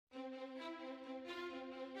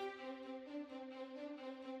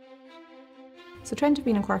So Trent have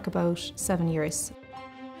been in Cork about 7 years.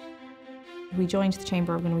 We joined the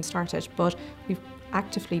Chamber when we started, but we've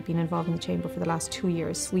actively been involved in the Chamber for the last 2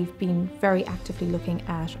 years. We've been very actively looking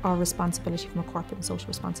at our responsibility from a corporate and social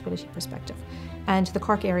responsibility perspective. And the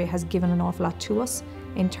Cork area has given an awful lot to us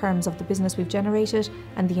in terms of the business we've generated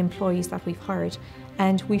and the employees that we've hired.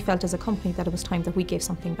 And we felt as a company that it was time that we gave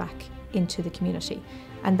something back into the community.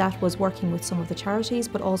 And that was working with some of the charities,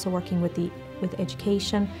 but also working with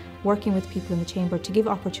education, working with people in the Chamber to give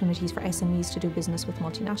opportunities for SMEs to do business with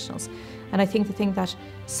multinationals. And I think the thing that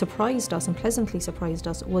surprised us and pleasantly surprised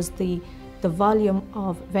us was the volume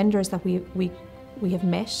of vendors that we have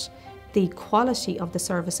met, the quality of the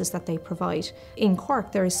services that they provide. In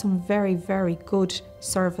Cork, there is some very, very good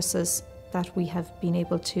services that we have been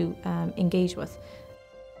able to engage with.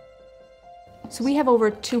 So we have over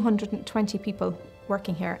 220 people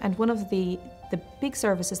working here, and one of the big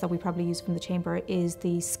services that we probably use from the Chamber is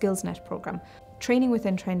the SkillsNet programme. Training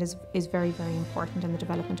within Trent is very, very important in the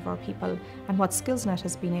development of our people, and what SkillsNet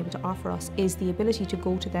has been able to offer us is the ability to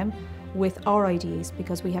go to them with our ideas,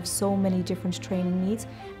 because we have so many different training needs,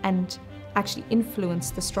 and actually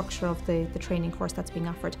influence the structure of the training course that's being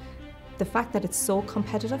offered. The fact that it's so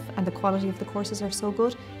competitive and the quality of the courses are so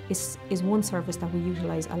good is one service that we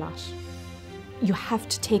utilise a lot. You have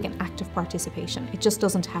to take an active participation. It just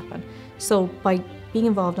doesn't happen. So by being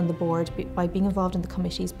involved on the board, by being involved in the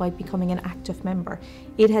committees, by becoming an active member,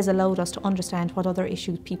 it has allowed us to understand what other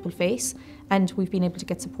issues people face, and we've been able to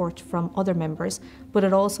get support from other members, but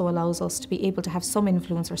it also allows us to be able to have some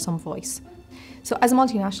influence or some voice. So as a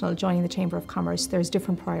multinational joining the Chamber of Commerce, there's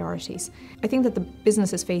different priorities. I think that the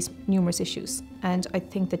businesses face numerous issues, and I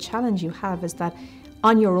think the challenge you have is that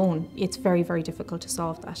on your own, it's very, very difficult to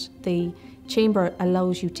solve that. The Chamber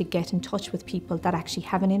allows you to get in touch with people that actually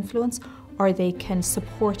have an influence, or they can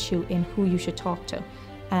support you in who you should talk to.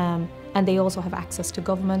 And they also have access to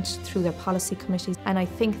government through their policy committees. And I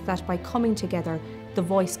think that by coming together, the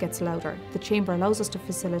voice gets louder. The Chamber allows us to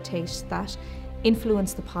facilitate that,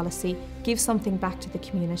 influence the policy, give something back to the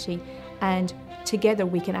community, and together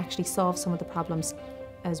we can actually solve some of the problems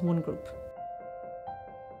as one group.